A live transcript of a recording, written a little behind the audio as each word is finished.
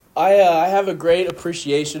I have a great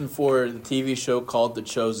appreciation for the TV show called The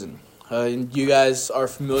Chosen. And you guys are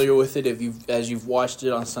familiar with it as you've watched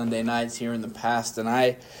it on Sunday nights here in the past. And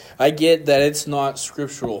I get that it's not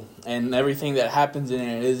scriptural, and everything that happens in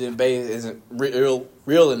it isn't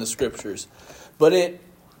real in the scriptures. But it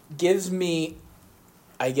gives me,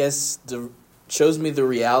 shows me the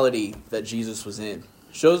reality that Jesus was in.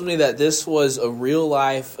 Shows me that this was a real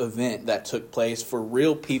life event that took place for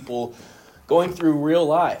real people going through real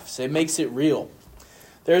life. So it makes it real.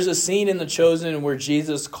 There's a scene in The Chosen where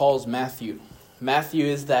Jesus calls Matthew. Matthew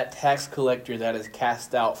is that tax collector that is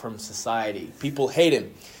cast out from society. People hate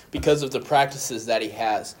him because of the practices that he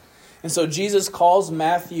has. And so Jesus calls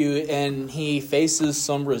Matthew, and he faces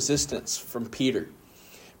some resistance from Peter.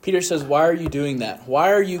 Peter says, "Why are you doing that?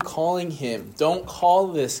 Why are you calling him? Don't call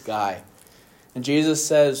this guy." And Jesus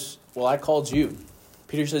says, "Well, I called you."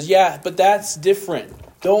 Peter says, "Yeah, but that's different.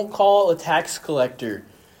 Don't call a tax collector."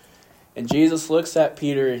 And Jesus looks at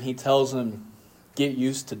Peter and he tells him, "Get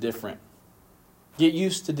used to different. Get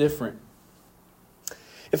used to different."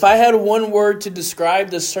 If I had one word to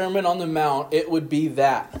describe the Sermon on the Mount, it would be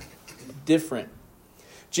that. Different.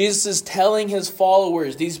 Jesus is telling his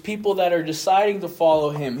followers, these people that are deciding to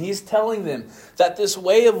follow him, he's telling them that this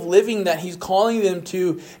way of living that he's calling them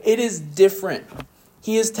to, it is different.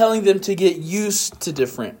 He is telling them to get used to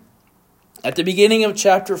different. At the beginning of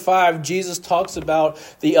chapter 5, Jesus talks about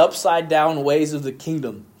the upside down ways of the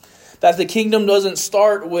kingdom. That the kingdom doesn't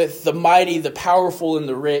start with the mighty, the powerful, and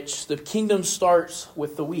the rich. The kingdom starts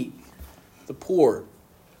with the weak, the poor,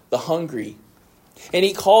 the hungry. And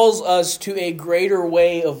he calls us to a greater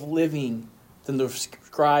way of living than the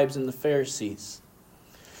scribes and the Pharisees.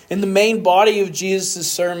 In the main body of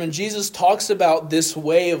Jesus' sermon, Jesus talks about this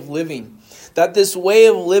way of living. That this way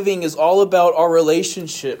of living is all about our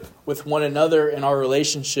relationship with one another and our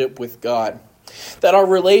relationship with God. That our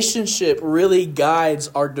relationship really guides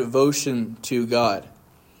our devotion to God.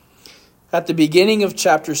 At the beginning of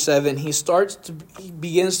chapter 7, he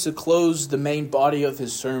begins to close the main body of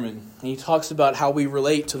his sermon. And he talks about how we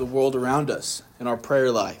relate to the world around us in our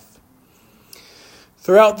prayer life.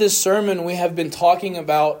 Throughout this sermon, we have been talking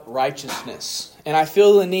about righteousness. And I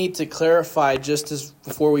feel the need to clarify just as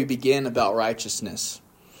before we begin about righteousness.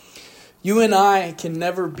 You and I can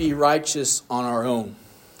never be righteous on our own.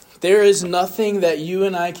 There is nothing that you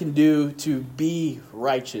and I can do to be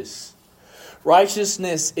righteous.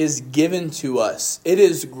 Righteousness is given to us. It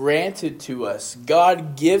is granted to us.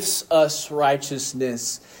 God gives us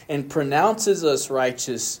righteousness and pronounces us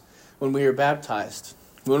righteous when we are baptized.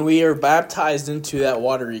 When we are baptized into that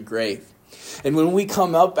watery grave. And when we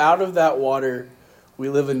come up out of that water, we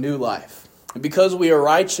live a new life. And because we are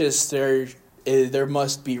righteous, there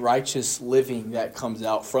must be righteous living that comes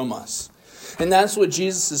out from us. And that's what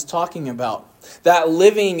Jesus is talking about. That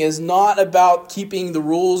living is not about keeping the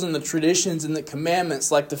rules and the traditions and the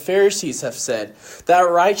commandments like the Pharisees have said. That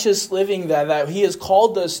righteous living that he has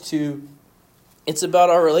called us to, it's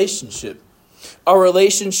about our relationship. Our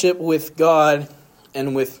relationship with God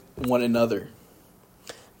and with one another.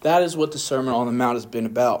 That is what the Sermon on the Mount has been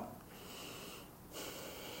about.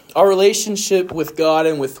 Our relationship with God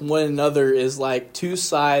and with one another is like two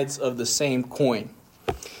sides of the same coin.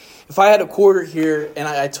 If I had a quarter here and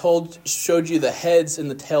I showed you the heads and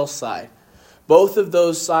the tail side, both of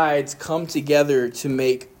those sides come together to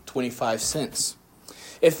make 25 cents.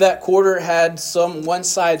 If that quarter had one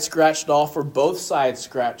side scratched off or both sides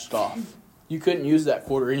scratched off, you couldn't use that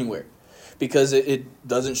quarter anywhere because it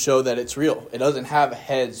doesn't show that it's real. It doesn't have a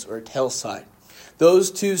heads or a tail side. Those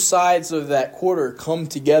two sides of that quarter come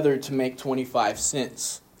together to make 25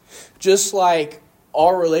 cents. Just like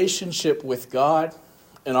our relationship with God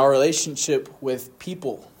and our relationship with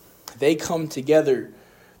people, they come together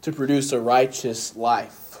to produce a righteous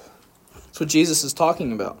life. That's what Jesus is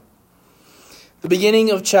talking about. The beginning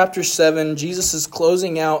of chapter 7, Jesus is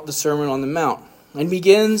closing out the Sermon on the Mount and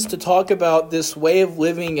begins to talk about this way of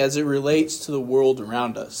living as it relates to the world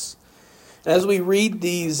around us. And as we read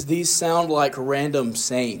these sound like random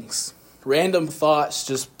sayings, random thoughts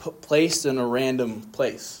just placed in a random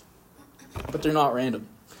place. But they're not random.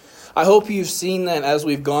 I hope you've seen that as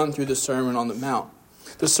we've gone through the Sermon on the Mount.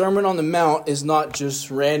 The Sermon on the Mount is not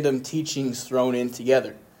just random teachings thrown in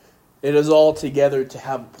together. It is all together to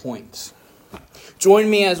have a point. Join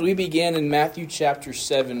me as we begin in Matthew chapter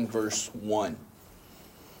 7, verse 1.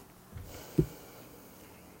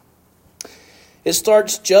 It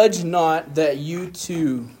starts, "Judge not that you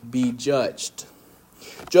too be judged.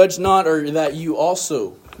 Judge not, or that you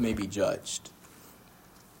also may be judged."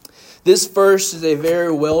 This verse is a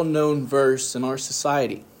very well-known verse in our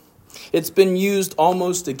society. It's been used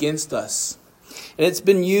almost against us. And it's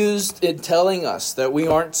been used in telling us that we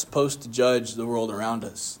aren't supposed to judge the world around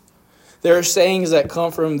us. There are sayings that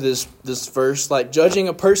come from this verse, like judging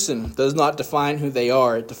a person does not define who they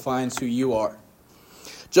are, it defines who you are.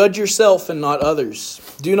 Judge yourself and not others.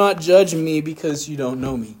 Do not judge me because you don't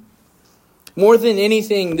know me. More than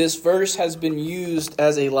anything, this verse has been used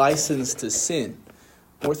as a license to sin.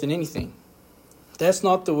 More than anything. That's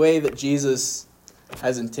not the way that Jesus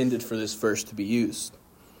has intended for this verse to be used.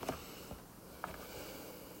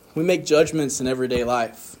 We make judgments in everyday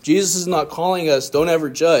life. Jesus is not calling us, don't ever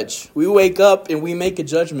judge. We wake up and we make a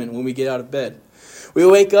judgment when we get out of bed. We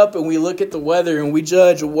wake up and we look at the weather and we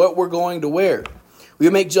judge what we're going to wear. We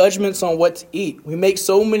make judgments on what to eat. We make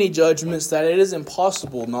so many judgments that it is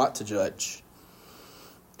impossible not to judge.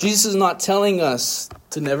 Jesus is not telling us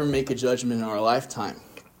to never make a judgment in our lifetime.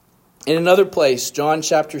 In another place, John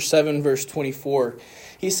chapter 7, verse 24,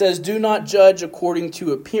 he says, do not judge according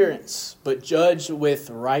to appearance, but judge with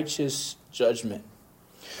righteous judgment.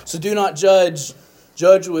 So do not judge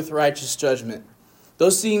with righteous judgment.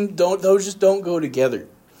 Those just don't go together.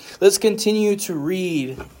 Let's continue to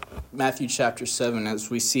read Matthew chapter 7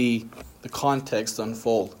 as we see the context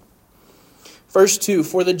unfold. Verse 2,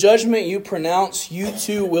 for the judgment you pronounce, you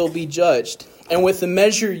too will be judged. And with the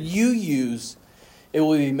measure you use, it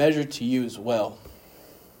will be measured to you as well.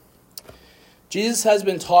 Jesus has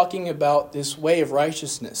been talking about this way of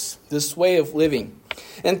righteousness, this way of living.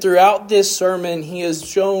 And throughout this sermon, he has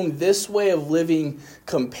shown this way of living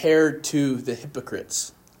compared to the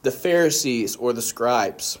hypocrites, the Pharisees or the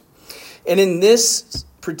scribes. And in this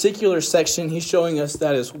particular section, he's showing us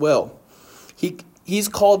that as well. He's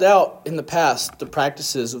called out in the past the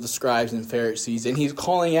practices of the scribes and Pharisees, and he's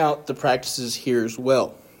calling out the practices here as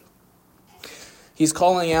well. He's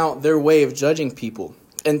calling out their way of judging people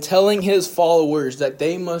and telling his followers that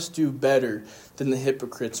they must do better than the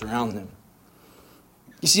hypocrites around them.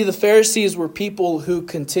 You see, the Pharisees were people who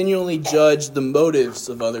continually judged the motives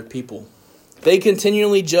of other people. They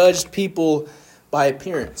continually judged people by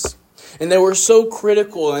appearance. And they were so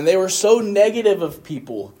critical and they were so negative of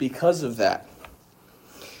people because of that.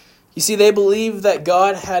 You see, they believed that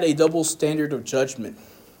God had a double standard of judgment.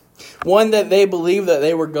 One, that they believed that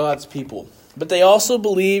they were God's people. But they also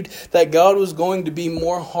believed that God was going to be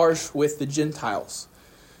more harsh with the Gentiles.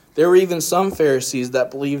 There were even some Pharisees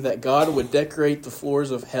that believed that God would decorate the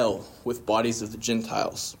floors of hell with bodies of the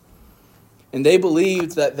Gentiles. And they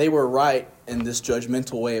believed that they were right in this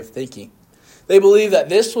judgmental way of thinking. They believed that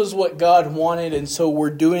this was what God wanted, and so we're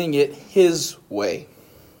doing it his way.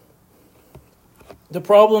 The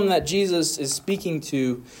problem that Jesus is speaking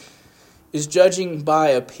to is judging by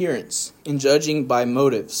appearance and judging by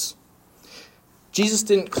motives. Jesus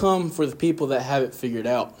didn't come for the people that have it figured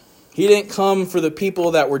out. He didn't come for the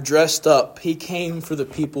people that were dressed up. He came for the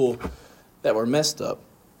people that were messed up.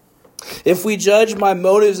 If we judge by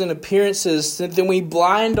motives and appearances, then we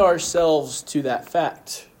blind ourselves to that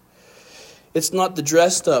fact. It's not the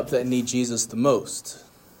dressed up that need Jesus the most.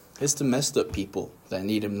 It's the messed up people that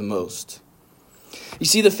need him the most. You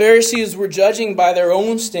see, the Pharisees were judging by their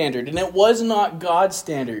own standard, and it was not God's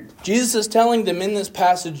standard. Jesus is telling them in this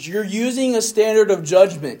passage, you're using a standard of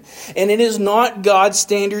judgment, and it is not God's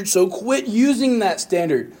standard, so quit using that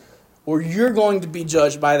standard, or you're going to be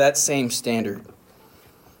judged by that same standard.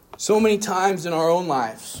 So many times in our own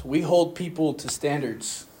lives, we hold people to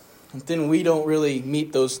standards, and then we don't really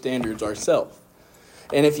meet those standards ourselves.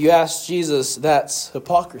 And if you ask Jesus, that's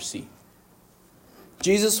hypocrisy.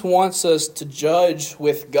 Jesus wants us to judge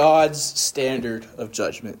with God's standard of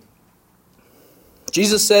judgment.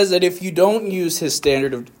 Jesus says that if you don't use his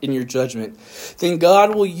standard in your judgment, then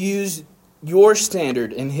God will use your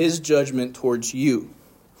standard in his judgment towards you.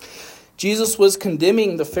 Jesus was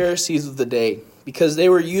condemning the Pharisees of the day because they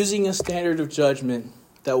were using a standard of judgment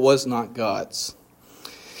that was not God's.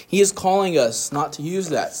 He is calling us not to use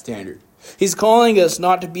that standard. He's calling us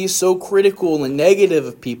not to be so critical and negative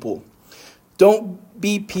of people. Don't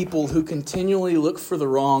be people who continually look for the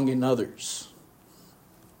wrong in others.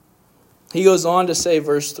 He goes on to say,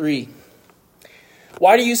 verse 3,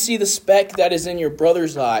 why do you see the speck that is in your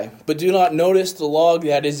brother's eye, but do not notice the log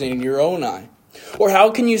that is in your own eye? Or how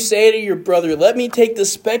can you say to your brother, let me take the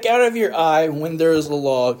speck out of your eye when there is a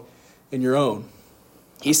log in your own?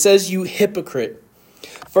 He says, you hypocrite.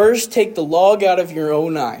 First take the log out of your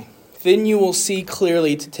own eye. Then you will see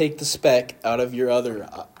clearly to take the speck out of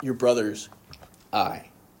your brother's eye.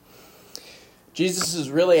 Jesus is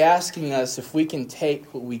really asking us if we can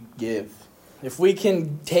take what we give. If we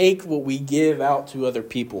can take what we give out to other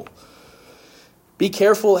people. Be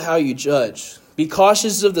careful how you judge. Be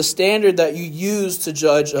cautious of the standard that you use to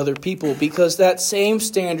judge other people, because that same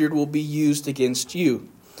standard will be used against you.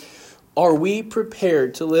 Are we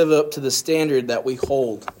prepared to live up to the standard that we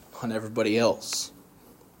hold on everybody else?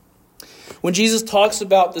 When Jesus talks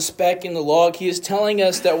about the speck in the log, he is telling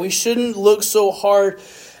us that we shouldn't look so hard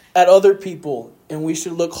at other people, and we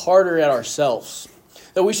should look harder at ourselves.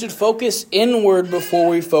 That we should focus inward before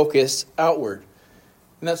we focus outward.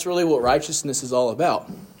 And that's really what righteousness is all about.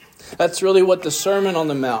 That's really what the Sermon on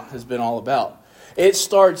the Mount has been all about. It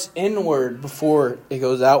starts inward before it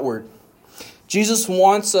goes outward. Jesus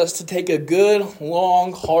wants us to take a good,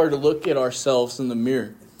 long, hard look at ourselves in the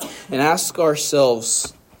mirror and ask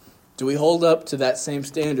ourselves, do we hold up to that same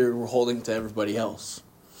standard we're holding to everybody else?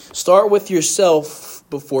 Start with yourself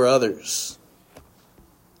before others.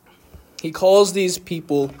 He calls these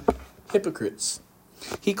people hypocrites.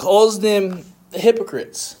 He calls them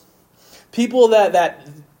hypocrites. People that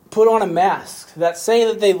put on a mask, that say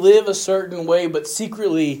that they live a certain way, but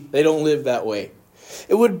secretly they don't live that way.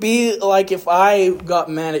 It would be like if I got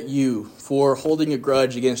mad at you for holding a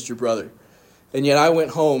grudge against your brother, and yet I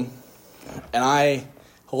went home and I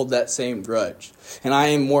hold that same grudge, and I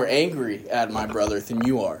am more angry at my brother than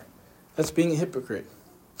you are. That's being a hypocrite.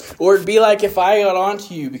 Or it'd be like if I got on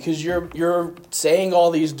to you because you're saying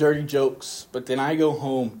all these dirty jokes, but then I go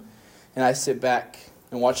home and I sit back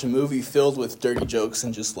and watch a movie filled with dirty jokes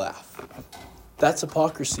and just laugh. That's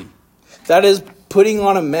hypocrisy. That is putting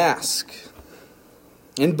on a mask.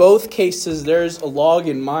 In both cases, there's a log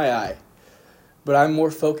in my eye, but I'm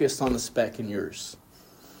more focused on the speck in yours.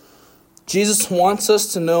 Jesus wants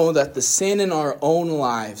us to know that the sin in our own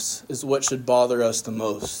lives is what should bother us the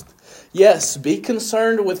most. Yes, be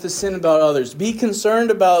concerned with the sin about others. Be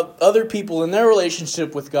concerned about other people and their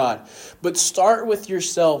relationship with God. But start with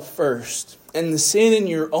yourself first. And the sin in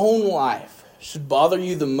your own life should bother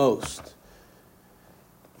you the most.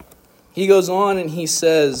 He goes on and he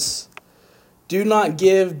says, do not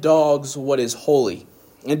give dogs what is holy,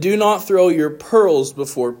 and do not throw your pearls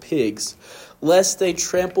before pigs, lest they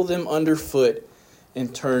trample them underfoot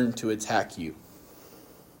and turn to attack you.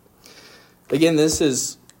 Again, this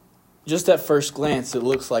is, just at first glance, it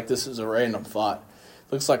looks like this is a random thought.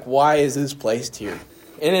 It looks like, why is this placed here?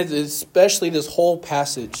 And it's especially this whole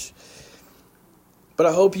passage. But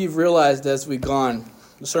I hope you've realized as we've gone,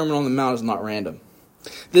 the Sermon on the Mount is not random.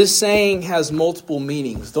 This saying has multiple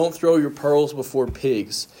meanings. Don't throw your pearls before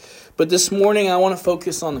pigs. But this morning I want to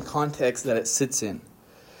focus on the context that it sits in.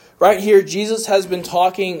 Right here, Jesus has been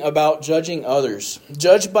talking about judging others.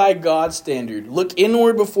 Judge by God's standard. Look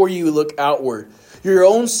inward before you look outward. Your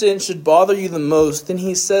own sin should bother you the most. Then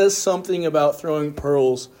he says something about throwing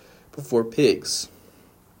pearls before pigs.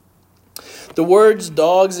 The words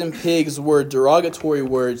dogs and pigs were derogatory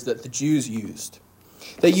words that the Jews used.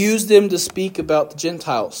 They used them to speak about the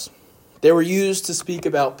Gentiles. They were used to speak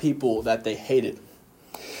about people that they hated.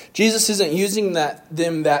 Jesus isn't using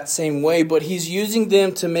them that same way, but he's using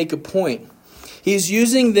them to make a point. He's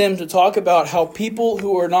using them to talk about how people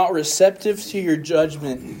who are not receptive to your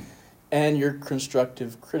judgment and your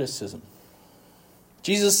constructive criticism.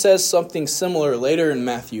 Jesus says something similar later in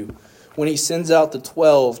Matthew when he sends out the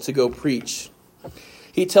 12 to go preach.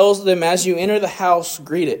 He tells them, as you enter the house,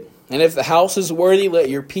 greet it. And if the house is worthy, let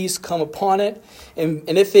your peace come upon it. And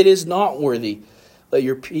if it is not worthy, let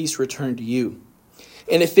your peace return to you.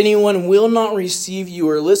 And if anyone will not receive you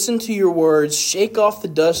or listen to your words, shake off the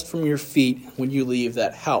dust from your feet when you leave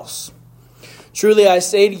that house. Truly I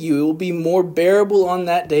say to you, it will be more bearable on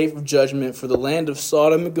that day of judgment for the land of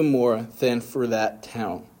Sodom and Gomorrah than for that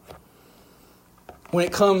town. When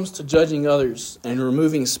it comes to judging others and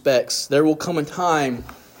removing specks, there will come a time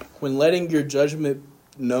when letting your judgment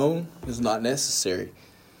known is not necessary.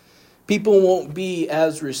 People won't be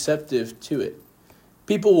as receptive to it.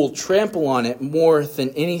 People will trample on it more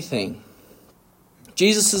than anything.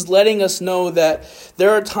 Jesus is letting us know that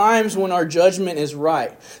there are times when our judgment is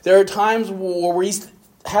right. There are times where we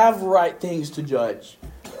have right things to judge.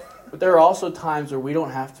 But there are also times where we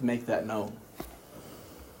don't have to make that known.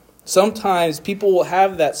 Sometimes people will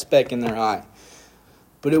have that speck in their eye,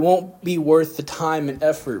 but it won't be worth the time and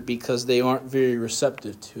effort because they aren't very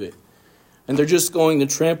receptive to it. And they're just going to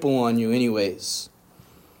trample on you anyways.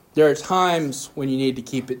 There are times when you need to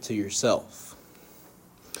keep it to yourself.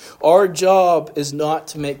 Our job is not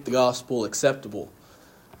to make the gospel acceptable.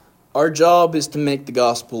 Our job is to make the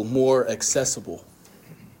gospel more accessible.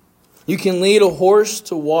 You can lead a horse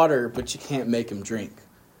to water, but you can't make him drink.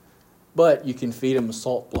 But you can feed him a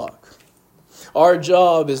salt block. Our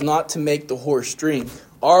job is not to make the horse drink.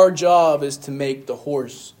 Our job is to make the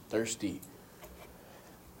horse thirsty.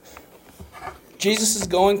 Jesus is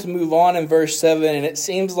going to move on in verse 7, and it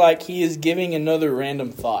seems like he is giving another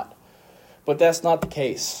random thought. But that's not the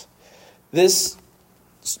case. This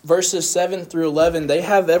verses 7 through 11, they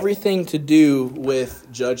have everything to do with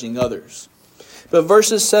judging others. But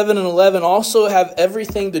verses 7 and 11 also have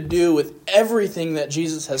everything to do with everything that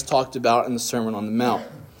Jesus has talked about in the Sermon on the Mount.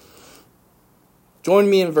 Join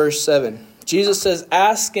me in verse 7. Jesus says,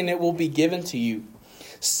 "Ask and it will be given to you.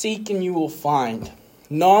 Seek and you will find.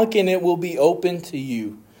 Knock and it will be open to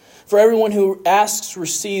you. For everyone who asks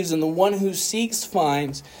receives, and the one who seeks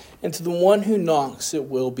finds, and to the one who knocks it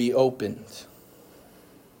will be opened."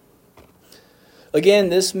 Again,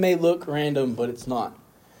 this may look random, but it's not.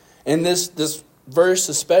 And this verse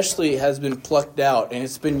especially has been plucked out, and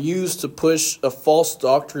it's been used to push a false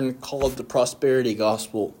doctrine called the prosperity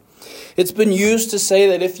gospel. It's been used to say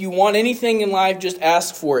that if you want anything in life, just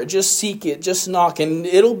ask for it, just seek it, just knock, and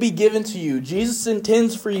it'll be given to you. Jesus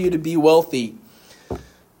intends for you to be wealthy.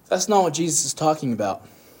 That's not what Jesus is talking about.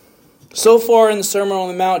 So far in the Sermon on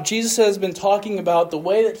the Mount, Jesus has been talking about the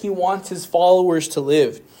way that he wants his followers to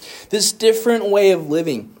live. This different way of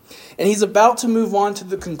living. And he's about to move on to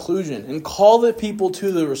the conclusion and call the people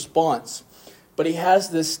to the response. But he has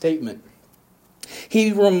this statement.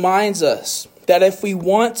 He reminds us that if we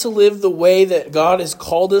want to live the way that God has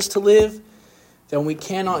called us to live, then we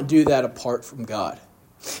cannot do that apart from God.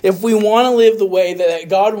 If we want to live the way that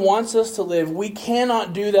God wants us to live, we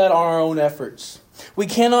cannot do that on our own efforts. We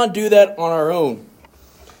cannot do that on our own.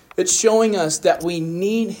 It's showing us that we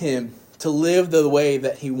need him to live the way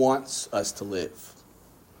that he wants us to live.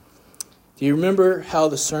 Do you remember how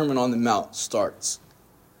the Sermon on the Mount starts?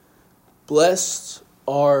 Blessed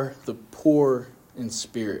are the poor in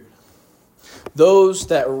spirit. Those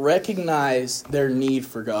that recognize their need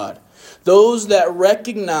for God. Those that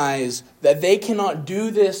recognize that they cannot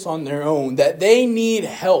do this on their own, that they need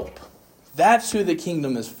help. That's who the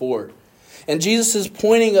kingdom is for. And Jesus is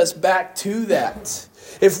pointing us back to that.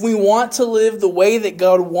 If we want to live the way that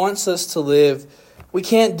God wants us to live, we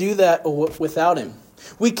can't do that without him.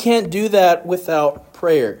 We can't do that without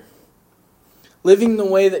prayer. Living the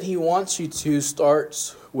way that he wants you to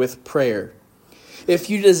starts with prayer.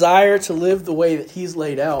 If you desire to live the way that he's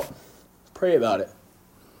laid out, pray about it.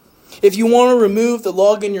 If you want to remove the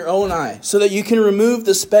log in your own eye so that you can remove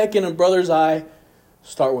the speck in a brother's eye,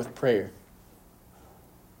 start with prayer.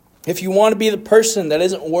 If you want to be the person that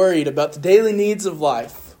isn't worried about the daily needs of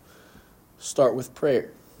life, start with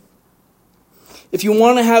prayer. If you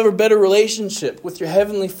want to have a better relationship with your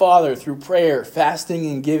Heavenly Father through prayer, fasting,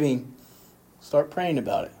 and giving, start praying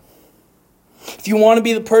about it. If you want to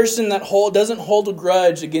be the person that doesn't hold a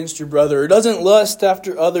grudge against your brother or doesn't lust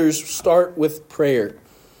after others, start with prayer.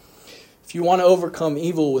 If you want to overcome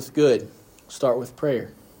evil with good, start with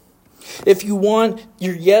prayer. If you want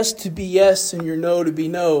your yes to be yes and your no to be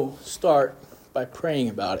no, start by praying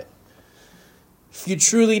about it. If you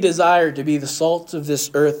truly desire to be the salt of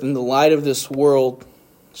this earth and the light of this world,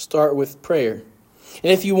 start with prayer.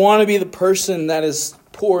 And if you want to be the person that is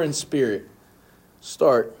poor in spirit,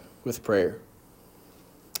 start with prayer.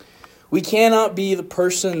 We cannot be the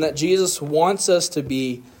person that Jesus wants us to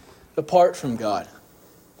be apart from God.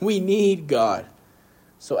 We need God.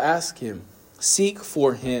 So ask him, seek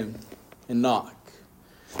for him, and knock.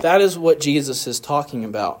 That is what Jesus is talking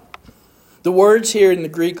about. The words here in the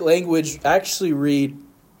Greek language actually read,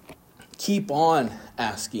 keep on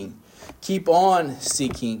asking, keep on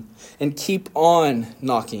seeking, and keep on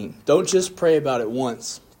knocking. Don't just pray about it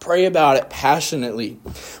once. Pray about it passionately.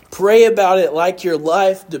 Pray about it like your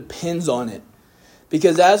life depends on it.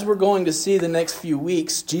 Because as we're going to see the next few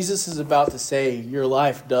weeks, Jesus is about to say your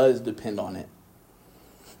life does depend on it.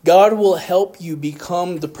 God will help you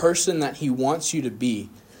become the person that he wants you to be.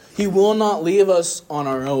 He will not leave us on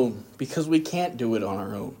our own because we can't do it on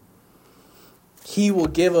our own. He will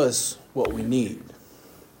give us what we need.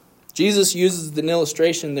 Jesus uses an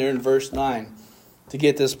illustration there in verse 9 to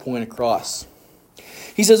get this point across.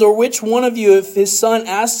 He says, or which one of you, if his son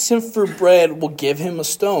asks him for bread, will give him a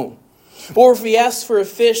stone? Or if he asks for a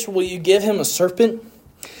fish, will you give him a serpent?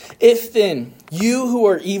 If then, you who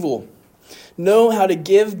are evil know how to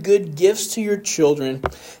give good gifts to your children,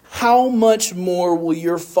 how much more will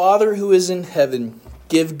your Father who is in heaven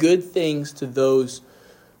give good things to those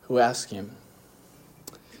who ask him?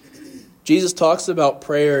 Jesus talks about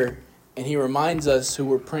prayer, and he reminds us who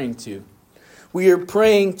we're praying to. We are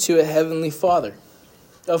praying to a heavenly Father,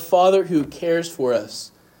 a Father who cares for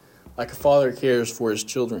us like a father cares for his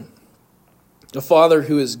children, a Father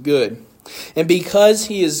who is good. And because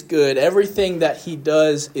he is good, everything that he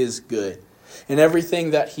does is good. And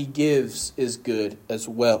everything that he gives is good as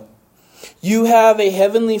well. You have a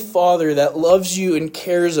heavenly Father that loves you and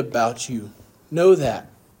cares about you. Know that.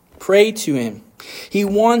 Pray to him. He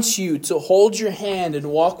wants you to hold your hand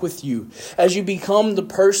and walk with you as you become the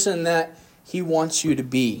person that he wants you to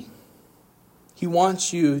be. He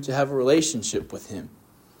wants you to have a relationship with him.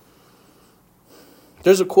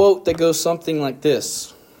 There's a quote that goes something like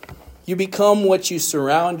this. You become what you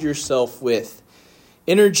surround yourself with.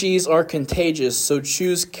 Energies are contagious, so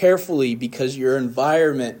choose carefully because your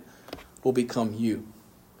environment will become you.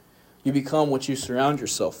 You become what you surround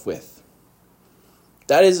yourself with.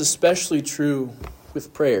 That is especially true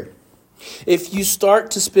with prayer. If you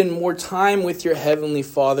start to spend more time with your Heavenly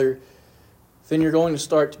Father, then you're going to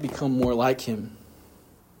start to become more like him.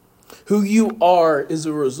 Who you are is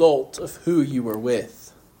a result of who you are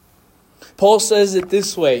with. Paul says it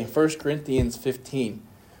this way in 1 Corinthians 15.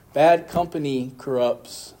 Bad company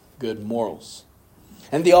corrupts good morals.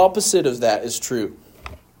 And the opposite of that is true.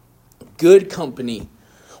 Good company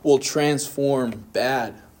will transform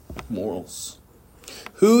bad morals.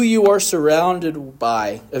 Who you are surrounded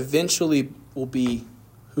by eventually will be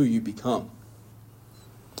who you become.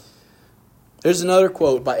 There's another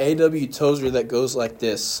quote by A.W. Tozer that goes like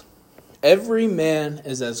this. Every man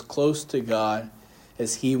is as close to God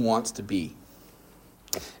as he wants to be.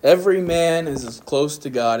 Every man is as close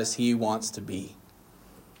to God as he wants to be.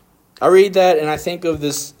 I read that and I think of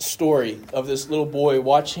this story of this little boy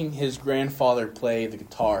watching his grandfather play the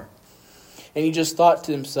guitar. And he just thought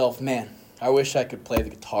to himself, man, I wish I could play the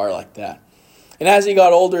guitar like that. And as he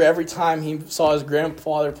got older, every time he saw his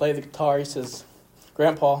grandfather play the guitar, he says,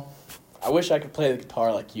 Grandpa, I wish I could play the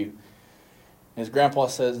guitar like you. And his grandpa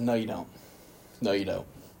says, no, you don't. No, you don't.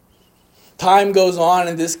 Time goes on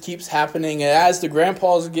and this keeps happening. And as the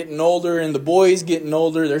grandpa's getting older and the boy's getting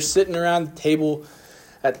older, they're sitting around the table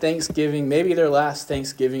at Thanksgiving, maybe their last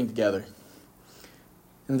Thanksgiving together.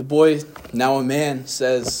 And the boy, now a man,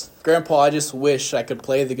 says, Grandpa, I just wish I could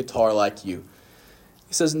play the guitar like you.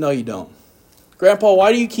 He says, no, you don't. Grandpa,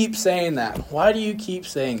 why do you keep saying that? Why do you keep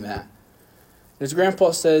saying that? And his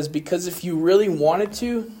grandpa says, because if you really wanted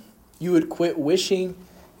to, you would quit wishing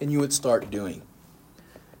and you would start doing.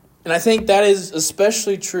 And I think that is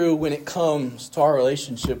especially true when it comes to our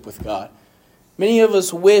relationship with God. Many of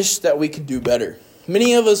us wish that we could do better.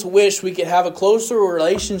 Many of us wish we could have a closer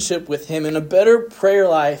relationship with him and a better prayer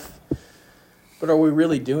life. But are we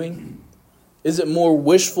really doing? Is it more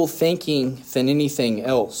wishful thinking than anything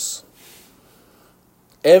else?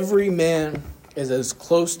 Every man is as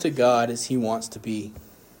close to God as he wants to be.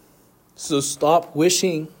 So stop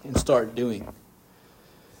wishing and start doing.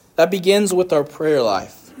 That begins with our prayer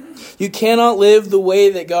life. You cannot live the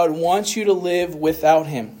way that God wants you to live without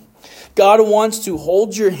him. God wants to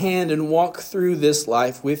hold your hand and walk through this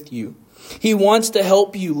life with you. He wants to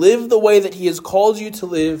help you live the way that he has called you to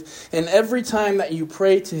live. And every time that you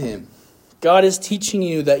pray to him, God is teaching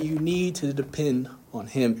you that you need to depend on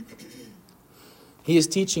him. He is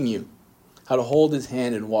teaching you how to hold his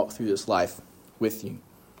hand and walk through this life with you.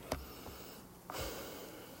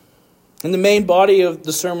 In the main body of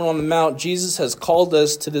the Sermon on the Mount, Jesus has called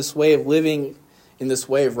us to this way of living in this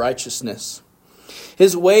way of righteousness.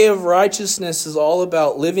 His way of righteousness is all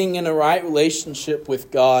about living in a right relationship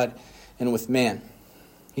with God and with man.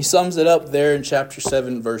 He sums it up there in chapter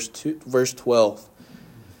 7, verse 12.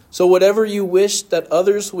 So whatever you wish that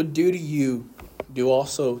others would do to you, do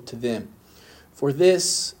also to them. For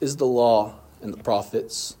this is the law and the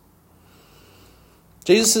prophets.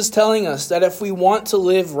 Jesus is telling us that if we want to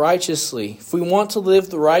live righteously, if we want to live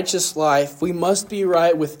the righteous life, we must be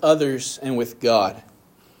right with others and with God.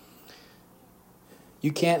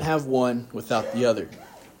 You can't have one without the other.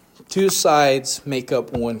 Two sides make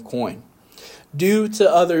up one coin. Do to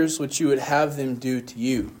others what you would have them do to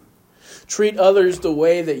you. Treat others the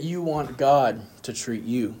way that you want God to treat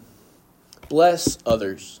you. Bless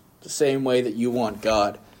others the same way that you want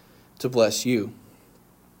God to bless you.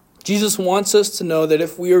 Jesus wants us to know that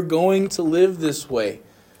if we are going to live this way,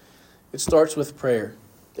 it starts with prayer.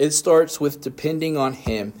 It starts with depending on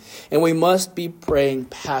him. And we must be praying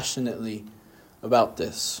passionately about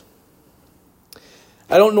this.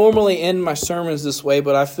 I don't normally end my sermons this way,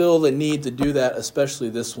 but I feel the need to do that, especially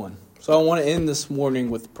this one. So I want to end this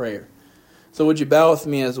morning with prayer. So would you bow with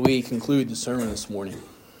me as we conclude the sermon this morning?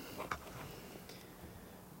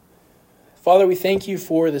 Father, we thank you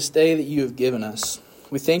for this day that you have given us.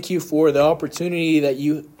 We thank you for the opportunity that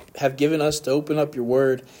you have given us to open up your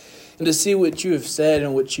word and to see what you have said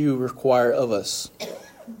and what you require of us.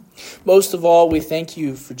 Most of all, we thank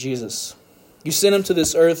you for Jesus. You sent him to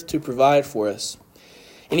this earth to provide for us.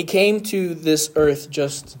 And he came to this earth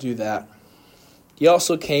just to do that. He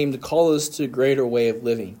also came to call us to a greater way of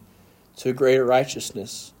living, to a greater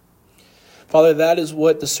righteousness. Father, that is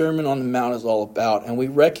what the Sermon on the Mount is all about, and we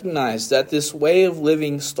recognize that this way of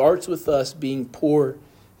living starts with us being poor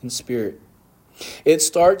in spirit. It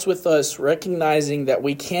starts with us recognizing that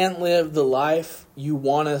we can't live the life you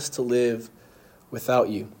want us to live without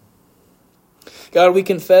you. God, we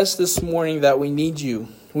confess this morning that we need you.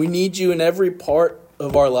 We need you in every part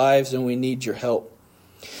of our lives, and we need your help.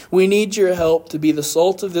 We need your help to be the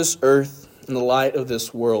salt of this earth and the light of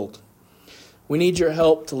this world. We need your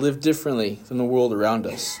help to live differently than the world around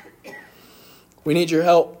us. We need your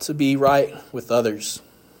help to be right with others.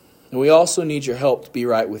 And we also need your help to be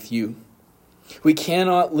right with you. We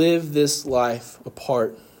cannot live this life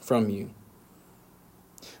apart from you.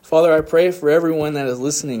 Father, I pray for everyone that is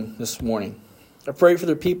listening this morning. I pray for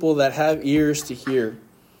the people that have ears to hear.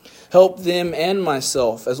 Help them and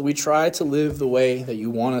myself as we try to live the way that you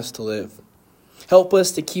want us to live. Help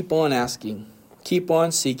us to keep on asking, keep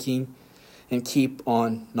on seeking, and keep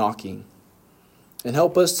on knocking. And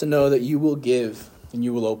help us to know that you will give and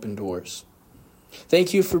you will open doors.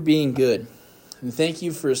 Thank you for being good. And thank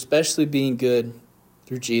you for especially being good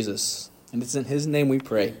through Jesus. And it's in his name we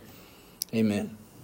pray. Amen.